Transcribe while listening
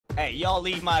Hey, y'all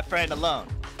leave my friend alone.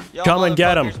 Come and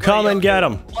get him. Come and get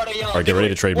him. What are y'all All right, get ready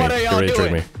to trade me. What are Get y'all ready to trade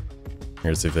doing? me.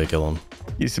 Here to see if they kill him.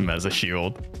 Use him as a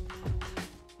shield.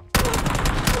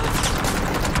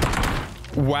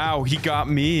 Wow, he got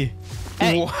me.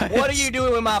 Hey, what are you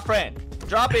doing with my friend?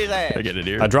 Drop his ass. I get it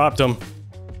here. I dropped him.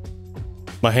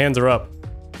 My hands are up.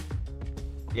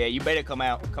 Yeah, you better come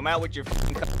out. Come out with your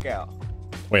f***ing cock out.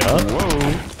 Wait, huh?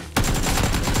 Whoa.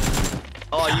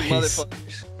 Oh, you Nice.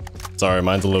 motherfuckers. Sorry,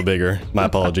 mine's a little bigger. My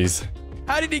apologies.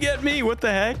 How did he get me? What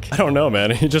the heck? I don't know,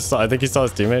 man. He just saw, I think he saw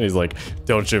his teammate. He's like,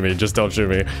 don't shoot me. Just don't shoot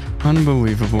me.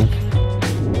 Unbelievable.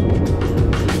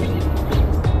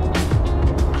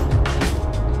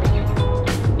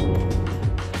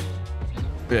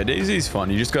 Yeah, DayZ's fun.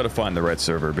 You just got to find the right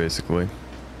server, basically.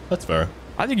 That's fair.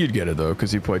 I think you'd get it though,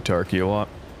 because you play Torii a lot.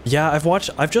 Yeah,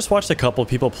 I've just watched a couple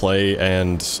people play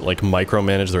and like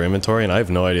micromanage their inventory, and I have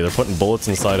no idea. They're putting bullets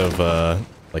inside of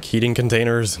like heating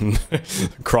containers and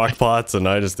crock pots, and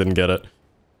I just didn't get it.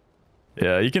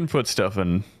 Yeah, you can put stuff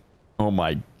in. Oh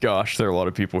my gosh, there are a lot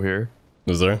of people here.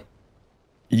 Is there?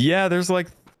 Yeah, there's like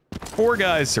 4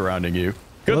 guys surrounding you.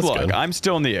 Good Well, that's luck. good. I'm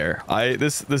still in the air.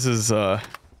 This is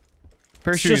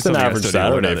It's just an average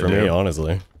Saturday for me,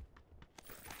 honestly.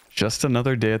 Just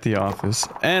another day at the office,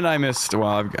 and I missed.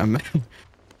 Well, I'm.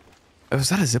 Was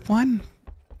that a zip line?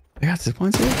 They got zip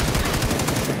lines here.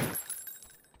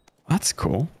 That's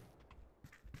cool.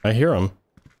 I hear him.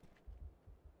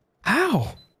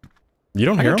 How? You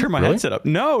don't I hear gotta him? turn my Really? headset up.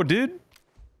 No, dude.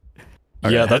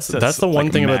 Yeah, Okay, that's headset's the one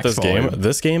like thing about max this game. volume.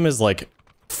 This game is like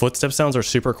footstep sounds are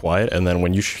super quiet, and then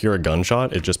when you hear a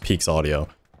gunshot, it just peaks audio.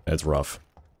 It's rough.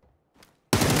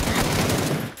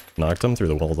 Knocked him through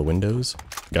the wall of the windows.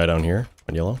 Guy down here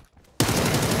on yellow.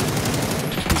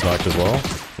 He's knocked as well.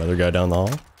 Another guy down the hall.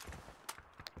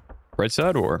 Right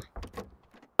side or?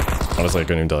 Honestly, I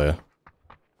couldn't even tell you.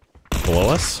 Below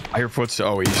us? I hear footsteps.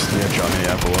 Oh, he's shot me.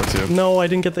 Yeah, below too. No, I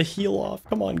didn't get the heal off.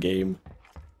 Come on, game.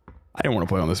 I didn't want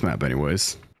to play on this map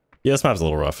anyways. Yeah, this map's a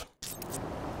little rough.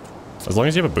 As long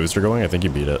as you have a booster going, I think you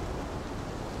beat it.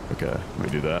 Okay, let me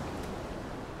do that.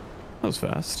 That was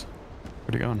fast.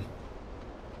 Where'd he gone?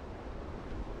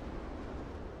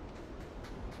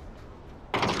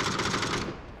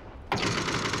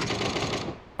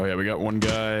 Oh yeah, we got one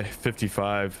guy,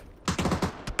 55.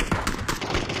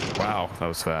 Wow, that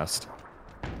was fast.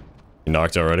 You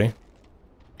knocked already?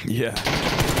 Yeah,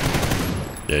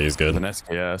 Yeah, he's good. an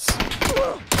SKS.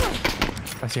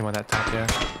 I see him on that top, yeah.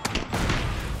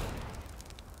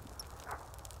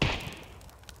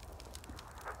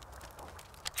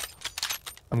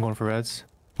 I'm going for reds.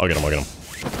 I'll get him, I'll get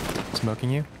him. Smoking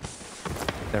you.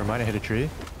 Never mind, I hit a tree.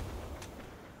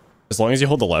 As long as you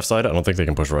hold the left side, I don't think they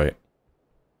can push right.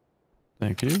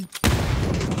 Thank you.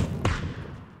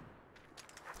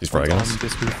 He's fragging us. On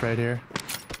this roof right here.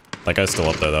 That guy's still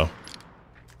up there, though.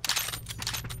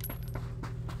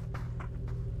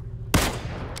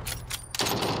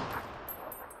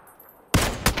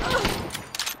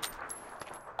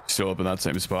 Still up in that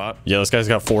same spot. Yeah, this guy's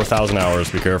got 4,000 hours.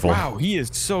 Be careful. Wow, he is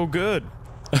so good.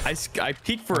 I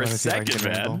peeked for a Wanna see if I can second, get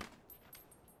an man. angle.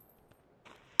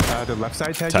 The left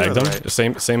side tagged Tagged you or him.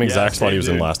 the right? Same exact spot same he was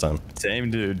in dude. last time.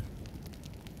 Same dude.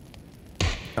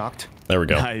 Knocked. There we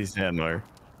go. Nice handler.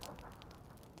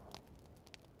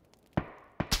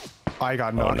 I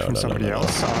got knocked no, from no, somebody no, no.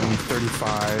 else on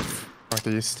 35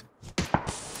 northeast.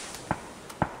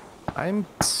 I'm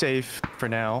safe for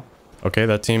now. Okay,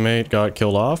 that teammate got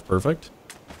killed off. Perfect.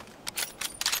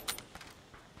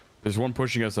 There's one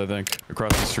pushing us, I think,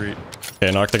 across the street.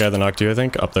 Okay, knocked the guy that knocked you, I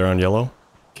think, up there on yellow.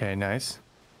 Okay, nice.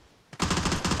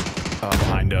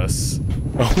 Behind us.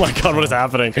 Oh my god, what is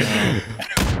happening?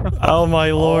 Oh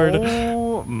my lord.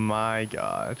 Oh my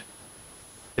god.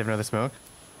 You have another smoke?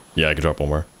 Yeah, I could drop one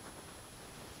more.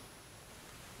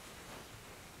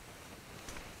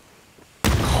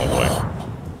 Oh boy.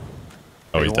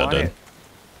 Oh, They he's dead, want dead. it.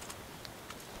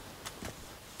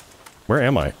 Where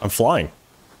am I? I'm flying.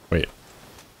 Wait.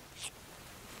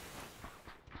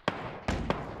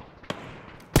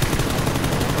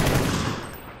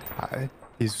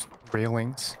 These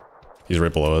railings. He's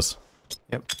right below us.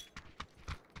 Yep.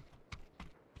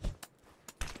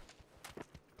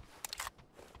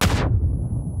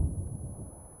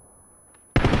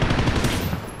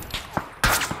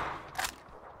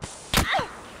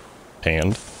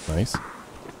 Hand. Nice. I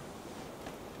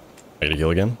get a heal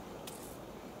again.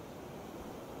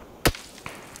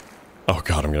 Oh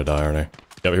god, I'm gonna die, aren't I? Yeah,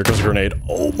 but here comes a grenade.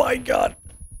 Oh my god.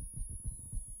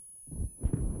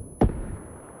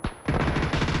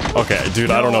 Okay, dude,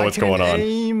 I don't know what's going on.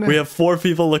 Aim. We have 4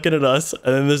 people looking at us, and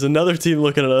then there's another team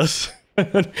looking at us.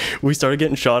 We started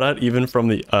getting shot at even from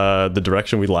the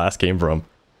direction we last came from.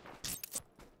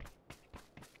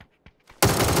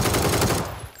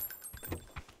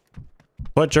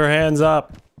 Put your hands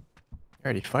up. You're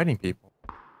already fighting people.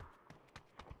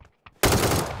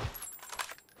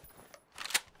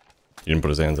 He didn't put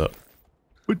his hands up.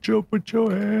 Put your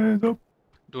hands up.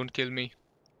 Don't kill me.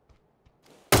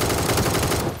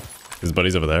 His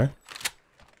buddy's over there.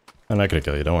 I'm not gonna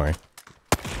kill you, don't worry.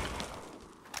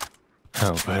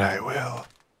 Oh, but I will.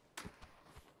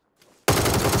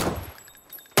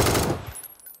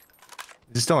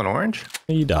 Is it still in orange?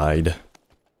 He died.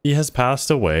 He has passed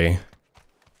away.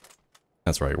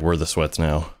 That's right, we're the sweats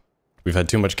now. We've had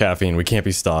too much caffeine, we can't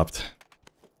be stopped.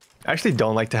 I actually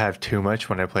don't like to have too much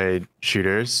when I play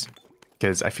shooters,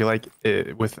 because I feel like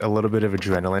with a little bit of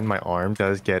adrenaline, my arm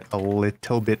does get a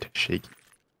little bit shaky.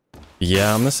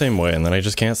 Yeah, I'm the same way, and then I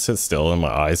just can't sit still and my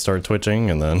eyes start twitching,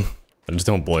 and then I just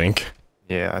don't blink.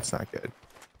 Yeah, that's not good.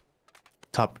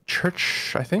 Top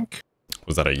church, I think.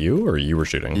 Was that at you, or you were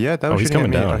shooting? Yeah, that was he's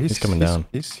shooting coming at me. down. Oh, he's coming down.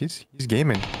 He's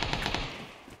gaming.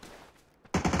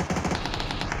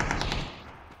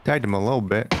 Tagged him a little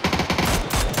bit.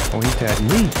 Oh, he tagged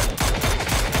me.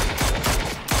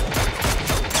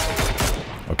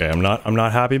 Okay, I'm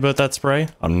not happy about that spray.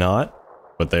 I'm not,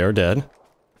 but they are dead.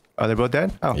 Are they both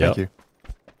dead? Oh, Yep. thank you.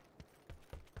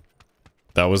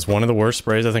 That was one of the worst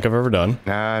sprays I think I've ever done.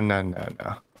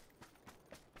 No.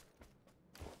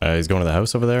 He's going to the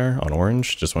house over there on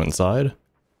orange. Just went inside.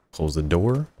 Close the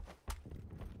door.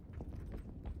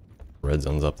 Red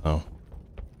zone's up though.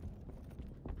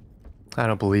 I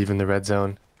don't believe in the red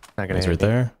zone. Not gonna He's hit right me.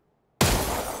 there.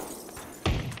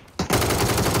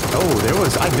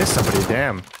 Oh, I missed somebody.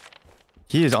 Damn.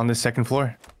 He is on the second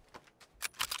floor.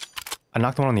 I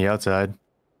knocked one on the outside.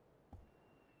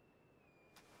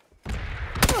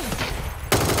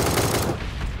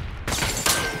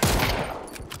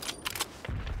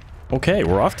 Okay,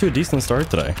 we're off to a decent start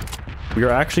today. We are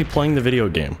actually playing the video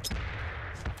game.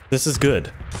 This is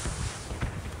good.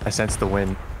 I sense the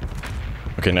wind.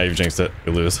 Okay, now you've jinxed it.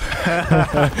 You lose.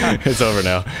 It's over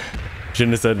now.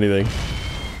 Shouldn't have said anything.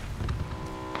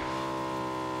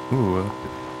 Ooh.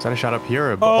 Is that a shot up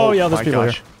here? Or Oh, yeah, there's my people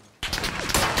gosh.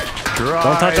 Drive.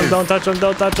 Don't touch him, don't touch him,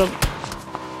 don't touch him.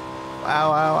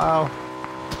 Ow, ow, ow.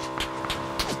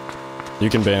 You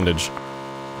can bandage.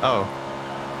 Oh.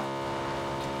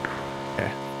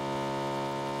 Okay.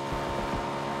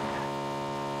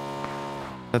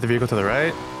 Is that the vehicle to the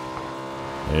right?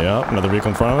 Yep, another vehicle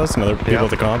in front of us, another people Yep. at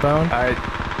the compound.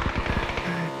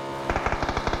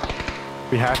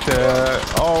 We have to...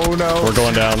 Oh, no. We're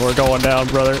going down,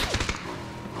 brother.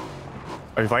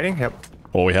 Are you fighting? Yep.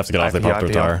 Well, we have to get off, they popped our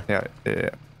tire. Yeah.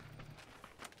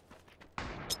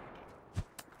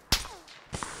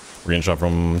 We're getting shot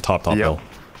from top Yep. hill.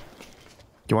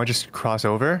 Do you want to just cross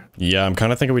over? Yeah, I'm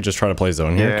kind of thinking we just try to play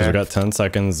zone here, because we Yeah. got 10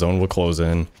 seconds, zone will close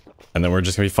in. And then we're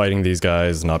just going to be fighting these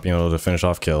guys, not being able to finish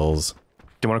off kills.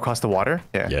 Do you want to cross the water?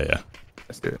 Yeah. Yeah.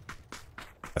 Let's do it.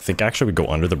 I think actually we go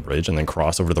under the bridge and then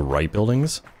cross over to the right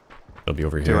buildings. It'll be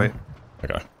over Do here. it.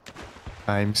 Okay.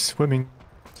 I'm swimming.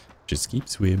 Just keep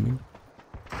swimming.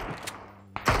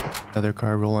 Another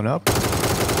car rolling up.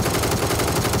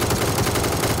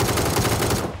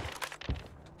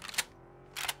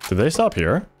 Did they stop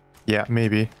here? Yeah,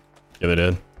 maybe. Yeah, they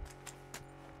did.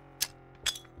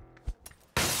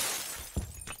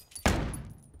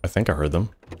 I think I heard them.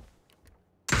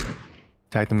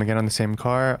 Tag them again on the same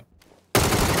car.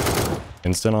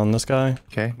 Instant on this guy.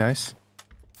 Okay, nice.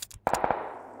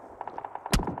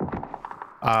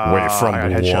 Wait, from I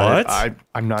got headshotted. what?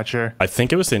 I'm not sure. I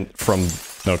think it was in from...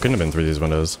 No, it couldn't have been through these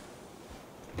windows.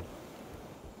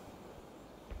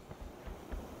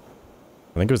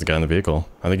 I think it was the guy in the vehicle.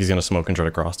 I think he's gonna smoke and try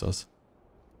to cross us.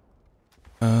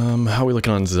 How are we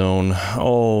looking on zone?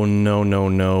 Oh,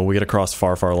 no. We gotta cross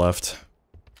far left.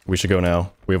 We should go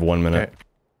now. We have 1 minute. Okay.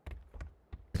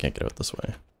 We can't get out this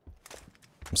way.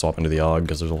 I'm swapping to the AUG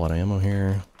because there's a lot of ammo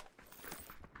here.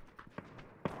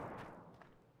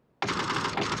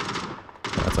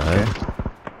 That's ahead.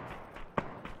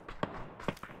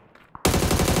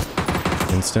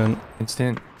 Okay.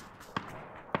 Instant.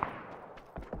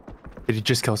 Did he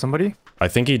just kill somebody? I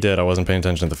think he did. I wasn't paying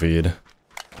attention to the feed.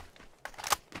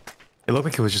 It looked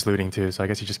like he was just looting too, so I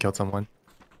guess he just killed someone.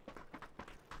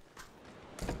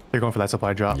 They're going for that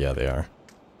supply drop. Yeah, they are.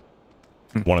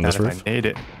 One on Not this if roof. I need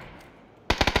it.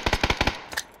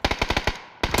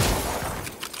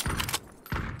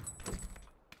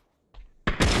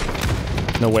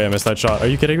 No way I missed that shot. Are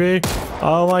you kidding me?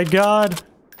 Oh my god.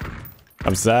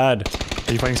 I'm sad.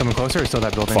 Are you fighting someone closer or still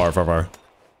that building? Far.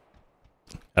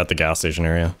 At the gas station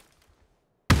area.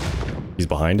 He's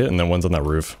behind it, and then one's on that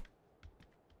roof.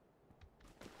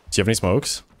 Do you have any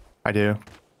smokes? I do.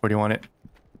 Where do you want it?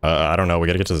 I don't know. We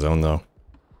gotta get to the zone though.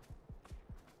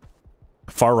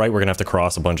 Far right, we're gonna have to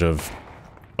cross a bunch of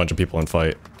people and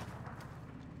fight.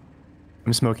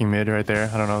 I'm smoking mid right there.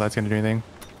 I don't know if that's gonna do anything.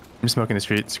 I'm smoking the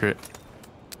street. Screw it.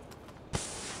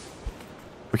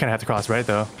 We kind of have to cross right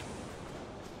though.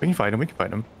 We can fight him. We can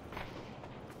fight him.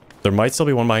 There might still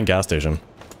be one behind gas station.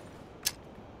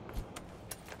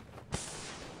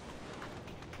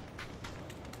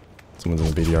 Someone's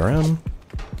in the BDRM.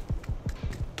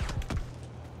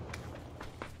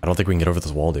 I don't think we can get over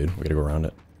this wall, dude. We gotta go around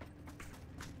it.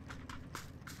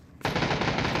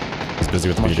 He's busy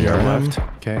with the BDRM. Left.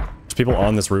 Okay. There's people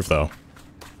on this roof, though.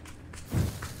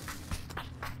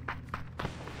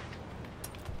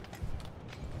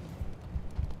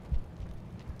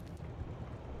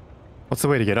 What's the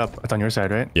way to get up? It's on your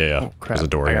side, right? Yeah, yeah. Oh, crap. There's a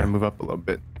door I here. gotta move up a little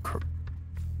bit. I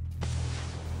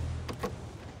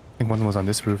think one was on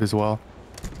this roof as well.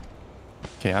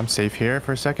 Okay, I'm safe here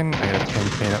for a second. I gotta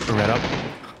paint up, red up.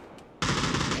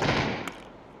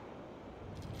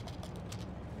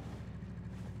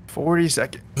 "40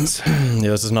 seconds. Yeah,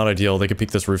 this is not ideal. They could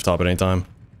peek this rooftop at any time.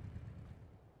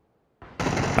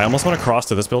 I almost want to cross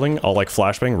to this building. I'll like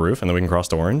flashbang roof, and then we can cross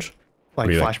to orange. Like What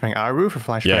do you flashbang our roof or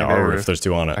flashbang Yeah, their our roof. There's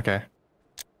two on it. Okay.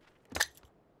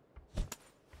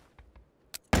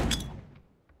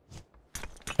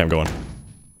 Okay, I'm going.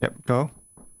 Yep, go.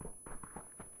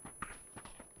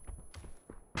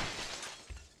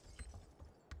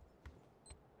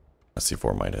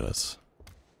 C4 might hit us.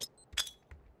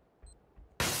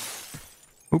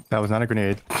 Oop, that was not a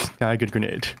grenade. Not a good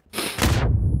grenade.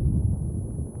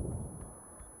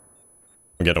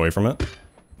 I'm getting away from it.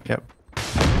 Yep.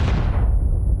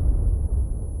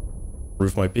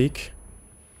 Roof might peek.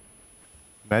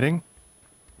 Bedding.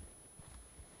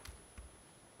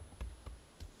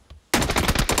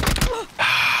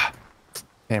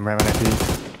 Damn, right when I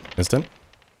peeked. Instant.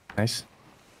 Nice.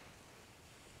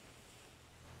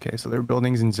 Okay, so there are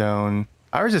buildings in zone.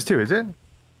 Ours is too, is it?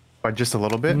 By just a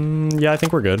little bit? Yeah, I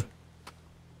think we're good.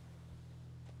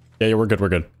 Yeah, we're good, we're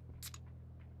good.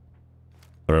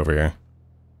 They're over here.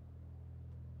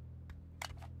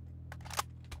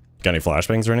 Got any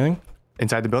flashbangs or anything?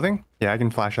 Inside the building? Yeah, I can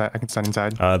flash that. I can stun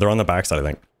inside. They're on the backside, I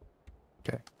think.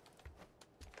 Okay.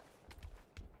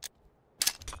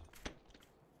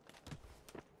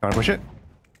 Wanna push it?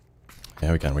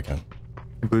 Yeah, we can, we can.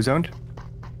 Blue zoned?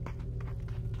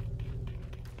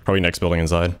 Probably next building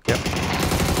inside. Yep.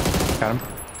 Got him.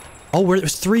 Oh,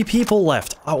 there's 3 people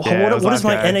left. Oh, Yeah, it was what is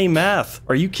my that guy. NA math?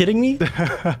 Are you kidding me? Nice.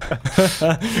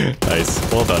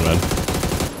 Well done, man.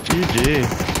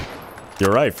 GG.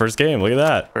 You're right. First game. Look at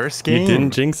that. First game. You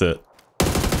didn't jinx it.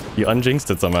 You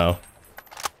unjinxed it somehow.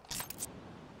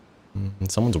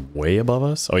 Someone's way above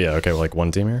us. Oh, yeah. Okay. Like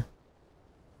one team here.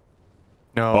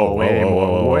 No, Oh, way whoa, more.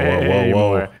 whoa, whoa, Way whoa, whoa.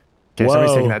 more. Okay, somebody's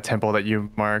Whoa. taking that temple that you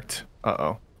marked.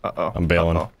 Uh-oh. Uh-oh. I'm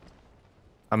bailing. Uh-oh.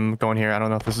 I'm going here. I don't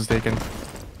know if this is taken.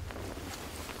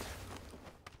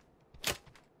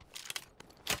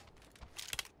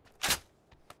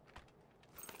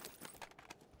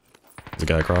 There's a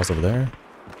guy across over there.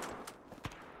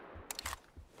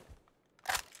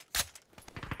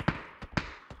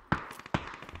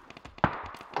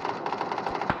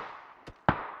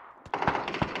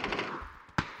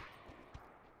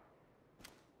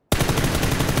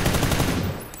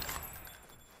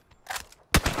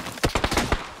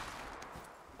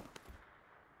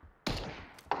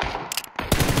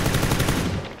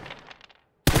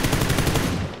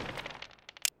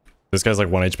 This guy's like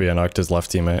 1 HP. I knocked his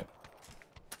left teammate.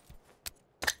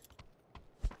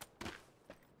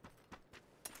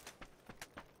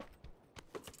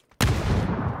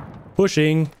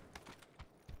 Pushing.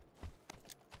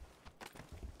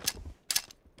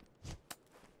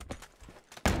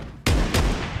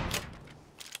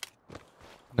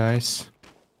 Nice.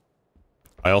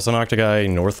 I also knocked a guy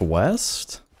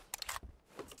northwest.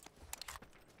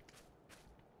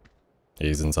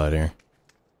 He's inside here.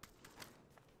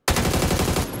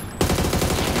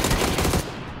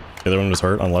 The other one was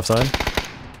hurt on left side.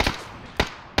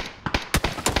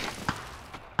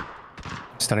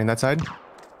 Stunning that side.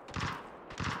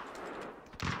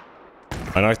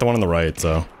 I knocked the one on the right,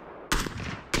 so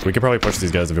we could probably push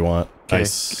these guys if you want. Okay,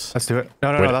 Nice. let's do it.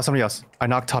 No, Wait. that's somebody else. I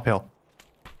knocked top hill.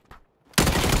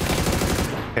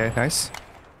 Okay, nice.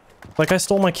 Like I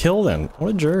stole my kill then. What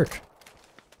a jerk.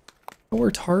 I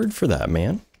worked hard for that,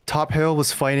 man. Top hill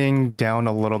was fighting down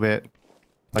a little bit,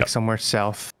 like Yep. somewhere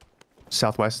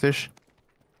southwestish.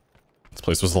 This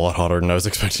place was a lot hotter than I was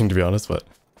expecting, to be honest, but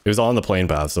it was on the plane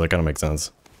path, so that kind of makes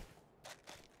sense.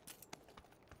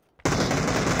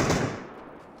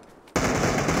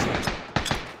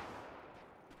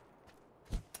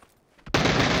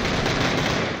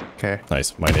 Okay.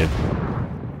 Nice. My nade.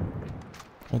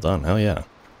 Well done. Hell yeah.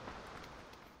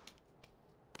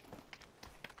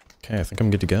 Okay, I think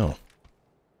I'm good to go.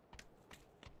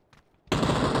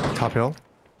 Top hill.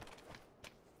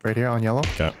 Right here on yellow.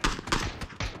 Okay.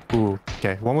 Ooh.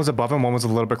 Okay. One was above him, one was a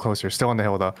little bit closer. Still on the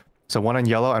hill though. So one on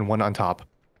yellow and one on top.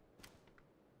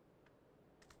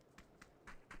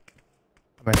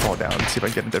 I might fall down and see if I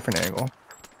can get a different angle.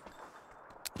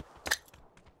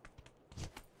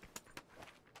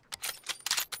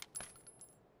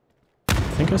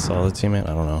 I think I saw the teammate.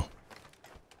 I don't know.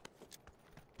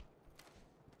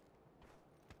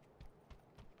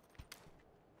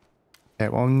 Okay,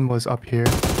 one was up here.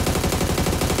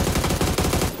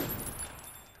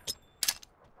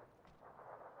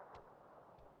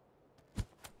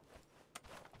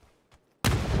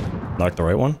 Knocked the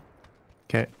right one.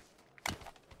 Okay.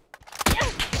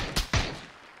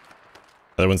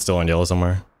 That one's still on yellow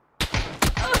somewhere.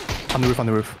 On the roof, on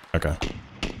the roof. Okay.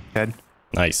 Head.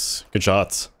 Nice. Good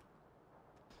shots.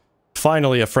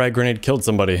 Finally, a frag grenade killed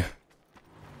somebody.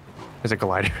 There's a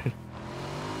glider.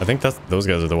 I think those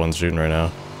guys are the ones shooting right now.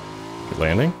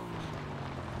 Landing?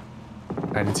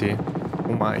 I didn't see.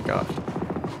 Oh my god.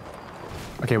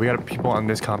 Okay, we got people on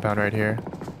this compound right here.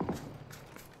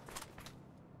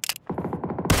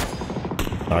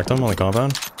 Knocked him on the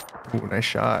compound? Ooh, nice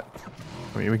shot.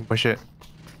 I mean, we can push it.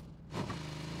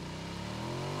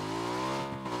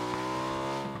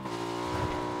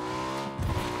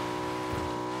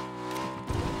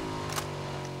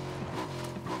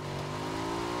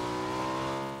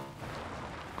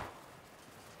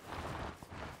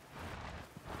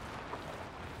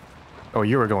 Oh,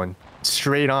 you were going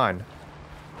straight on.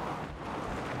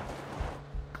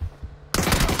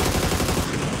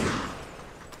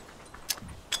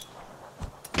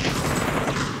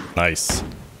 Nice.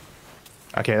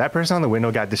 Okay, that person on the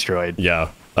window got destroyed. Yeah,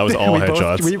 that was all we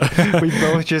headshots. Both, we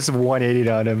both just 180'd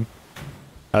on him.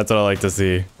 That's what I like to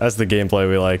see. That's the gameplay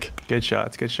we like. Good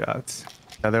shots, good shots.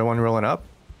 Another one rolling up.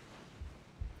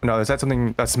 No, is that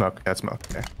something? That's smoke. That's smoke.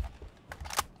 Okay.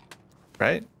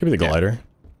 Right? Give me the glider.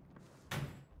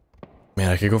 Man,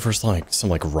 I could go for some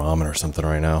like ramen or something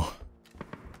right now.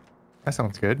 That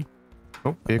sounds good.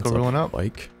 Oh, vehicle That's a rolling up.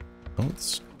 Bike. Oh,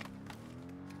 it's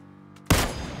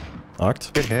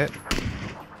knocked. Good hit.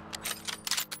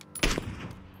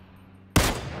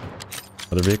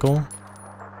 Other vehicle.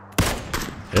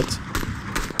 Hit.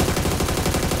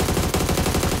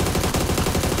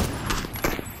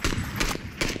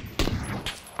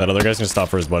 That other guy's gonna stop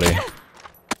for his buddy.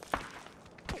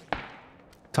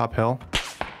 Top hill.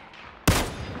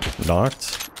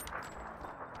 Knocked.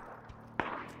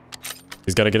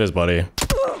 He's got to get his buddy.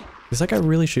 Is that guy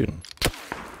really shooting?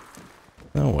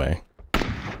 No way.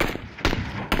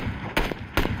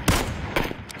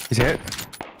 He's hit.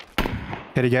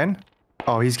 Hit again.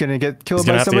 Oh, he's gonna get killed He's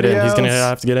gonna by have to get somebody in. else. He's gonna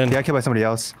have to get in. He got killed by somebody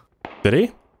else. Did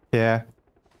he? Yeah.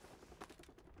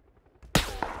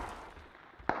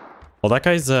 Well, that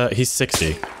guy's he's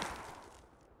 60.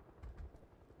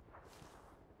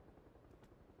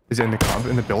 Is it in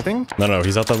the building? No,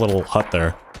 he's at that little hut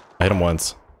there. I hit him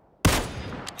once.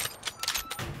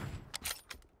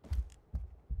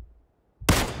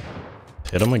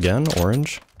 Hit him again,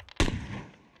 orange.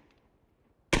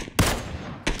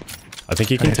 I think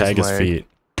he can tag his feet.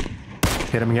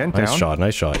 Hit him again. Nice shot,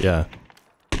 nice shot, yeah.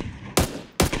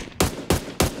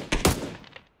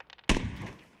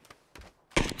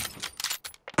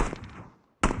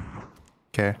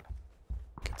 Okay.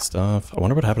 Good stuff. I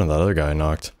wonder what happened to that other guy I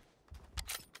knocked.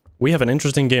 We have an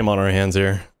interesting game on our hands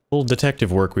here. A little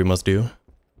detective work we must do.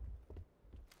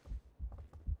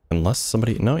 Unless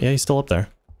somebody... No, yeah, he's still up there.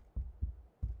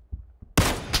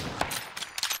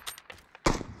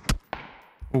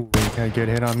 Ooh, got a good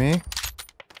hit on me.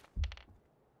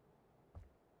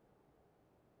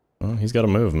 Oh, he's got to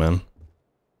move, man.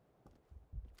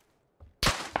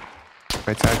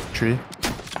 Right side tree.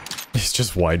 He's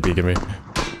just wide beaking me.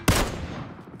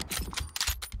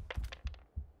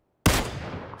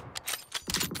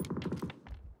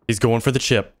 He's going for the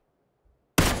chip.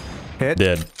 Hit.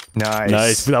 Did. Nice.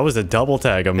 Nice. That was a double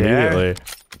tag immediately. Yeah.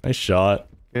 Nice shot.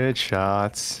 Good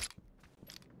shots.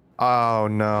 Oh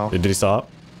no. Did he stop?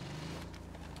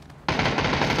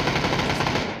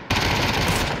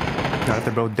 God,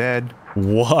 they're both dead.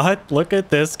 What? Look at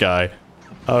this guy.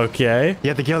 Okay. He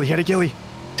had the ghillie. He had a ghillie.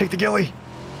 Take the ghillie.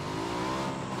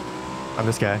 I'm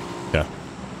this guy. Yeah.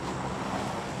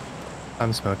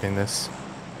 I'm smoking this.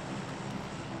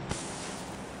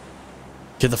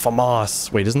 Get the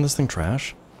FAMAS. Wait, isn't this thing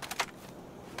trash?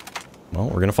 Well,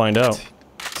 we're gonna find out.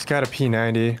 He's got a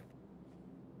P90.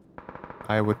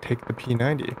 I would take the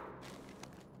P90.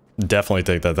 definitely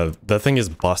take that. That thing is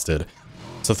busted.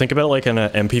 So think about like an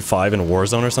MP5 in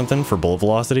Warzone or something for bullet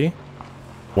velocity.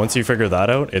 Once you figure that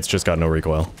out, it's just got no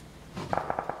recoil.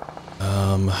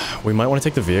 We might want to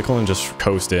take the vehicle and just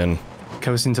coast in.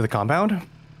 Coast into the compound?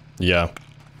 Yeah.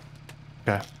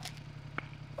 Okay.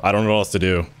 I don't know what else to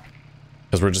do.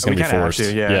 Because we're just going to be forced.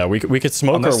 Yeah, we could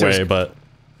smoke Unless our way, but...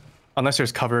 Unless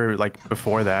there's cover, like,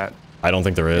 before that. I don't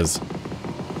think there is.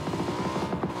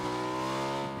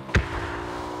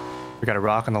 We got a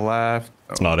rock on the left.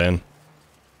 It's not in.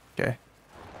 Okay.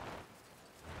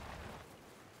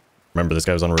 Remember, this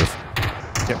guy was on the roof.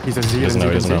 Yep, he's a Z. He doesn't know,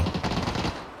 he doesn't know.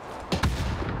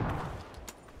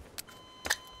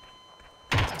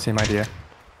 Same idea.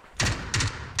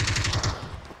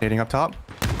 Hitting up top.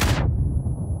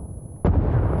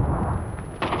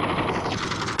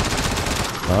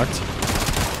 Knocked.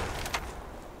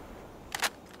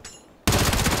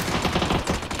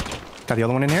 Got the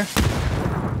other one in here.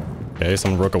 Okay,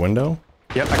 someone broke a window.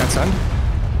 Yep, I got sun.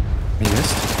 He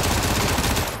missed.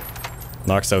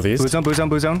 Knocked southeast. Blue zone, blue zone,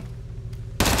 blue zone.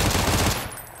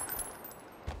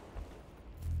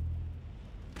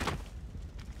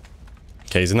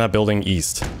 Okay, he's in that building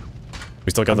east. We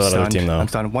still got that other team though. I'm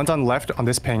stunned. One's on left on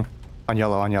this ping. On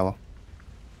yellow, on yellow.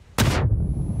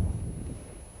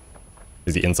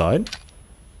 Is he inside?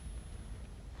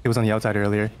 He was on the outside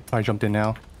earlier. He probably jumped in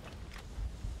now.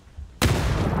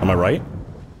 Am I right?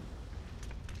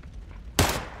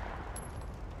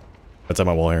 That's at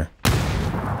my wall here.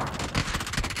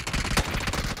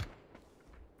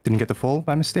 Didn't get the full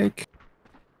by mistake.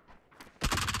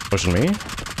 Pushing me?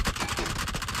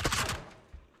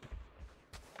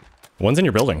 One's in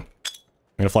your building.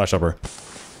 I'm gonna flash upper.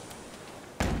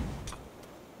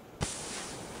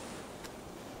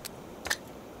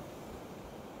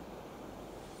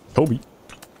 Kobe.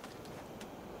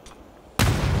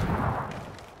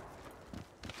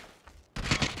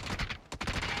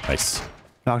 Nice.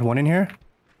 Knocked one in here.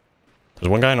 There's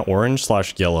one guy in orange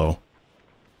 / yellow.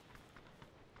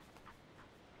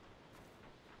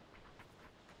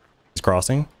 He's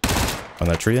crossing on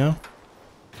that tree now.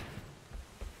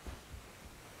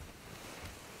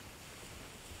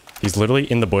 He's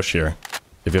literally in the bush here.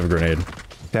 If you have a grenade.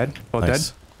 Dead. Both Nice.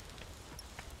 dead.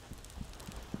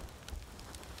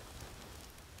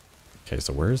 Okay,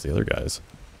 so where's the other guys?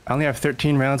 I only have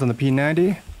 13 rounds on the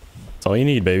P90. That's all you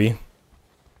need, baby.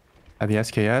 I have the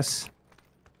SKS.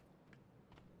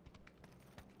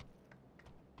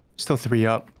 Still 3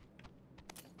 up.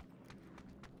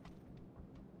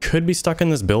 Could be stuck in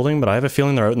this building, but I have a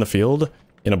feeling they're out in the field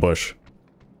in a bush.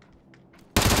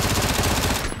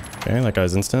 Okay, that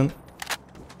guy's instant.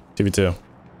 2v2.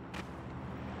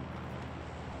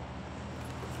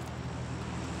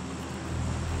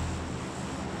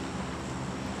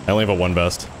 I only have a 1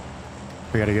 best.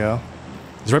 We gotta go.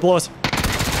 He's right below us.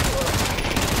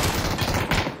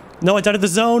 No, I died at the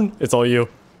zone. It's all you.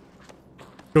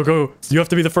 Go, go. You have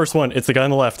to be the first one. It's the guy on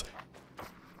the left.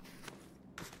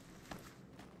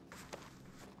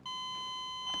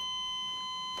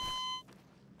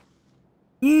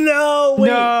 No, wait.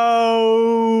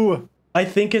 No! I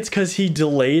think it's because he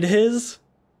delayed his.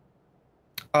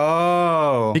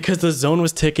 Oh. Because the zone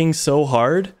was ticking so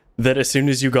hard that as soon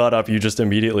as you got up, you just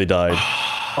immediately died.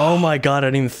 Oh my god, I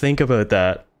didn't even think about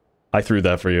that. I threw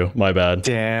that for you. My bad.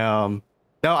 Damn.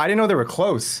 No, I didn't know they were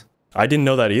close. I didn't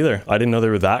know that either. I didn't know they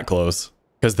were that close.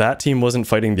 Because that team wasn't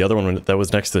fighting the other one that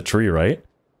was next to the tree, right?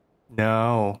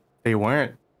 No, they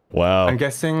weren't. Wow. I'm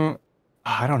guessing...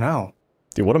 I don't know.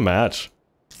 Dude, what a match.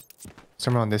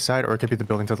 Somewhere on this side, or it could be the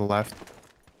building to the left.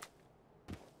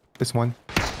 This one.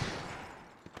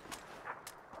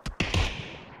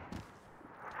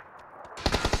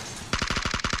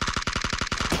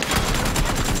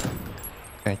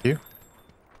 Thank you.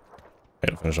 I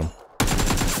gotta finish him.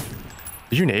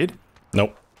 Did you nade?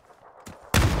 Nope.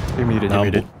 You muted, you No,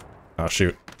 muted. Oh,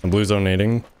 shoot. I'm blue zone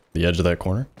nading the edge of that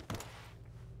corner.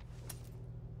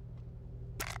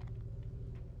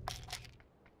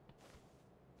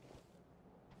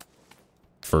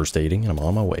 First aiding, and I'm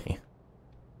on my way.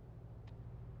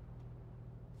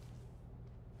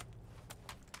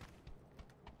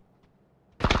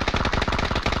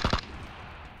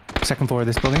 Second floor of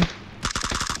this building.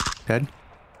 Dead.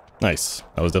 Nice.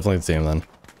 That was definitely the same then.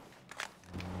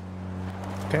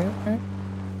 Okay, okay.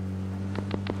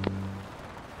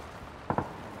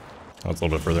 Oh, it's a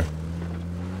little bit further.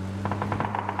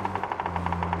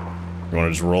 You want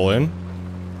to just roll in?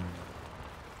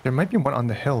 There might be one on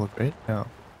the hill, right? No.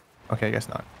 Okay, I guess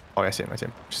not. Oh, I see him, I see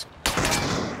him. Just...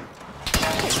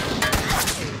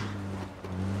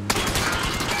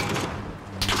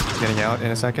 Getting out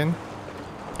in a second.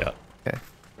 Yeah. Okay.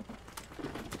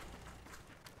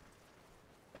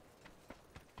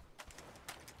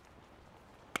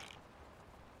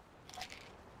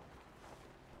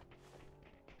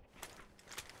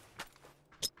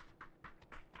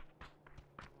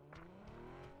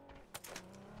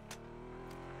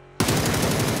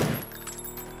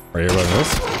 Right here, about this.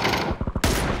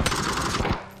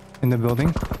 In the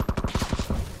building.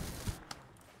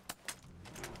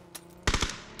 I'm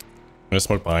gonna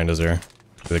smoke behind us here.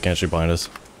 They can't shoot behind us.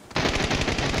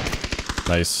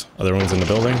 Nice. Other one's in the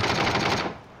building.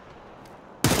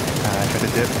 I tried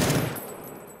to dip.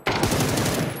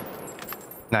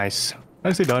 Nice.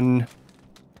 Nicely done.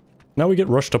 Now we get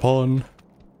rushed upon. Do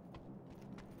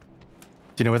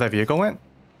you know where that vehicle went?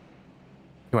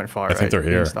 He went far, I think they're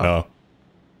here. No.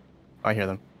 I hear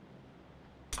them.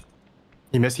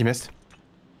 He missed, he missed.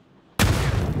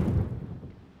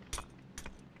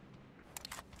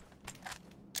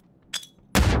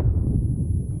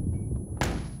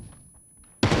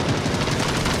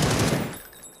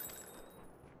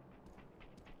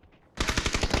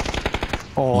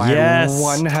 Oh, I had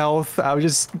 1 health. I was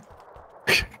just...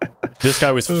 This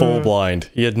guy was full blind.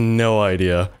 He had no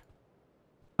idea.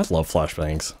 I love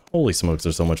flashbangs. Holy smokes,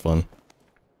 they're so much fun.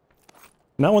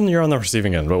 Not when you're on the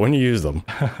receiving end, but when you use them.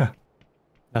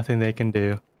 Nothing they can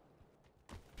do.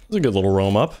 It was a good little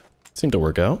roam up. Seemed to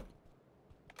work out.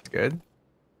 It's good.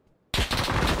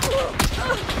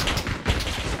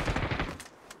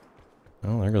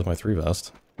 Oh, there goes my 3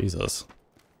 vest. Jesus.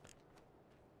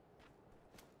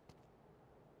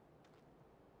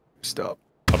 Stop.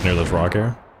 Up near this rock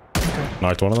here. Okay.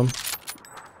 Knocked one of them.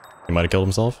 He might have killed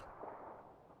himself.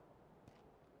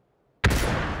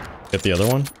 Hit the other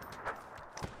one.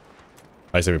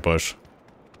 I say we push.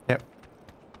 Yep.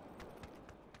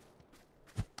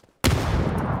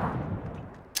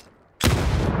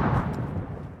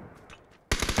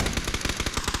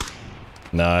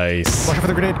 Nice. Watch out for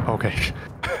the grenade. Okay.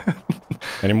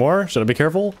 Any more? Should I be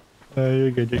careful?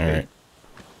 You're good, you're All good. right.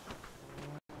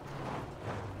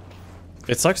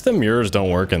 It sucks the mirrors don't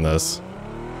work in this.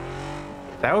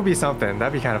 That would be something.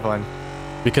 That'd be kind of fun.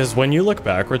 Because when you look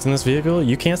backwards in this vehicle,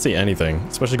 you can't see anything,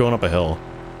 especially going up a hill.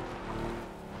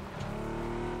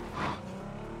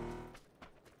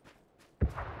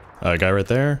 A guy right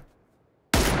there.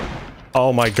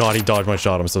 Oh my god, he dodged my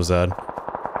shot. I'm so sad.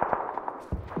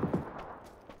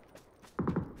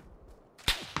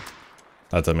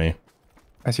 That's at me.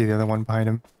 I see the other one behind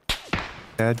him.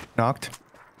 Dead. Knocked.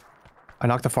 I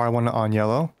knocked the far one on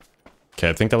yellow. Okay,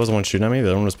 I think that was the one shooting at me. The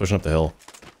other one was pushing up the hill.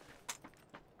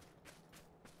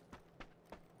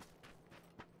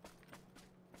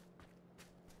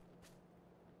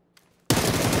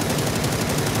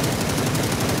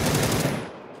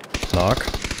 Knock.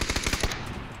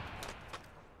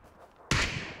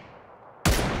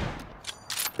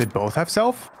 They both have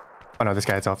self? Oh no, this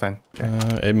guy had self then.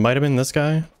 Okay. It might have been this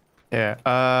guy.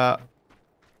 Yeah.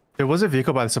 There was a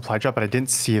vehicle by the supply drop, but I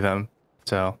didn't see them.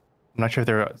 So I'm not sure if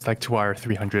they're like 2 or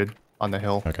 300 on the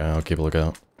hill. Okay, I'll keep a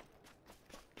lookout.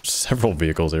 Several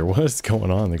vehicles here. What is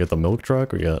going on? They got the milk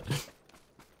truck. We got...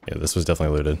 Yeah, this was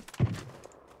definitely looted.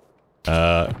 It's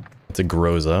a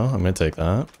Groza. I'm gonna take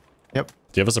that. Yep.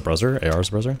 Do you have a suppressor? AR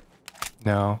suppressor?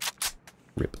 No.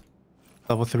 Rip.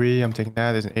 Level 3, I'm taking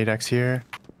that. There's an 8x here.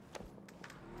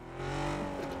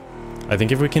 I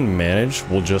think if we can manage,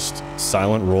 we'll just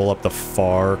silent roll up the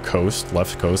far coast,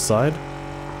 left coast side.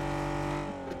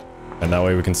 And that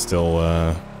way we can still,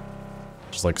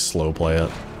 just like slow play it.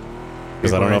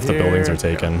 Because I don't know if the buildings are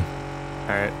taken.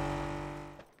 Alright.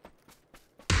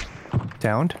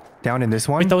 Downed? Down in this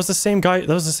one? Wait, that was the same guy.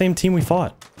 That was the same team we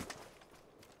fought.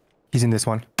 He's in this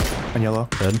one. On yellow.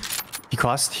 Dead. He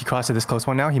crossed to this close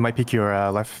one now. He might peek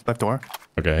your left door.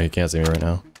 Okay, he can't see me right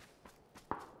now.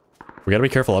 We gotta be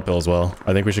careful uphill as well.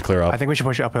 I think we should clear up. I think we should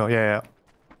push it uphill. Yeah.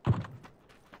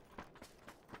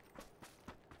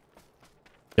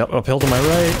 Yep, uphill to my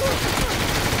right.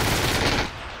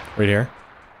 Right here.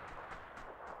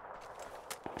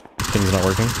 Thing's not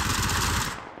working.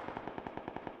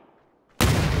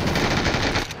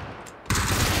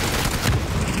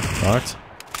 Knocked.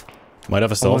 Might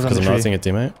have a stealth because I'm not seeing a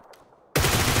teammate.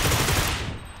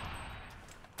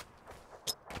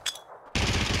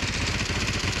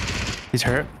 He's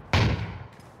hurt.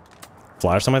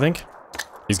 Flash him, I think.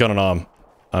 He's got an arm.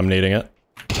 I'm nading it.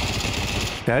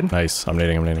 Dead? Nice. I'm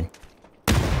nading.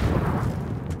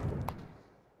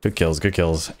 Good kills, good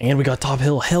kills. And we got top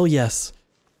hill. Hell yes.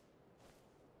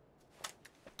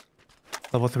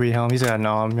 Level 3 helm. He's got an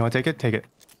arm. You want to take it? Take it.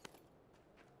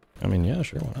 I mean, yeah,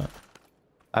 sure, why not?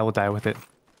 I will die with it.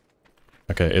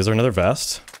 Okay, is there another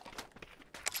vest?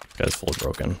 This guy's fully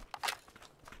broken.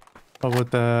 What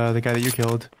about the guy that you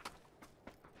killed?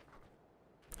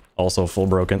 Also full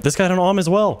broken. This guy had an arm as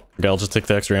well. Okay, I'll just take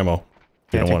the extra ammo.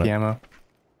 You Yeah, don't take want the it. ammo.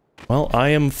 Well, I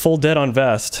am full dead on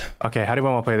vest. Okay, how do we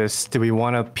want to play this? Do we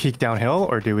want to peek downhill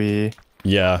or do we...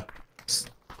 Yeah.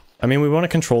 I mean, we want to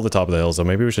control the top of the hill, so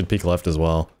maybe we should peek left as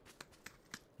well.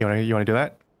 You wanna do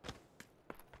that?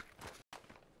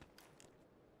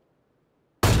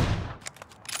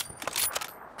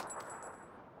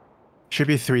 Should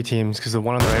be 3 teams because the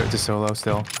one on the right is a solo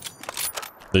still.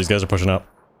 These guys are pushing up.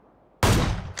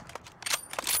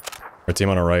 Our team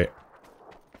on our right.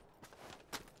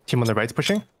 Team on the right's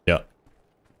pushing? Yeah.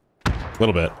 A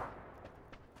little bit.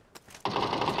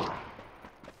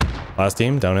 Last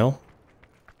team, downhill.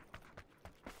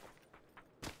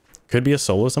 Could be a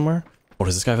solo somewhere. Oh,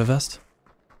 does this guy have a vest?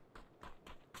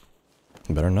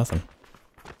 Better than nothing.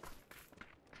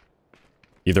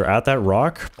 Either at that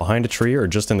rock, behind a tree, or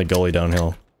just in the gully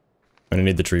downhill. I'm gonna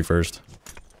need the tree first.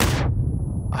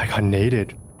 I got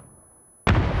naded.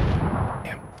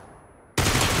 Damn.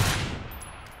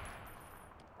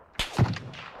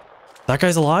 That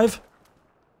guy's alive?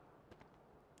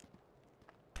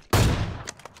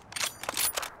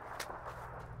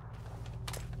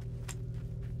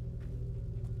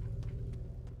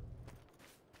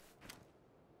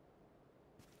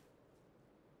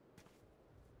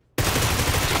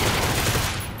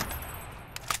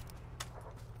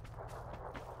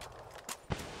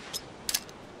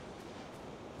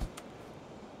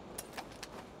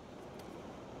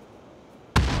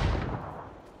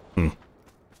 Hmm.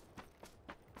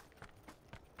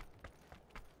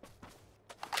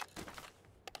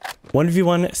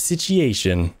 1v1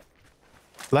 situation.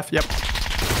 Left, yep.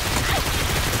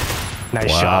 Nice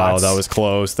Wow, shots. that was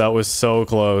close. That was so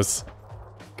close.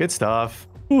 Good stuff.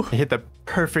 Whew. He hit the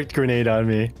perfect grenade on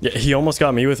me. Yeah, he almost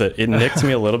got me with it. It nicked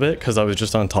me a little bit because I was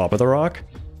just on top of the rock.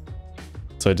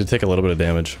 So I did take a little bit of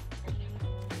damage.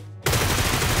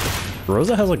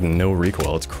 Rosa has like no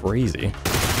recoil. It's crazy.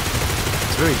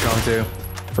 It's really strong too.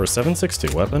 For a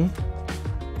 7.62 weapon.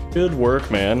 Good work,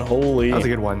 man. Holy. That was a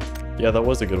good one. Yeah, that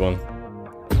was a good one.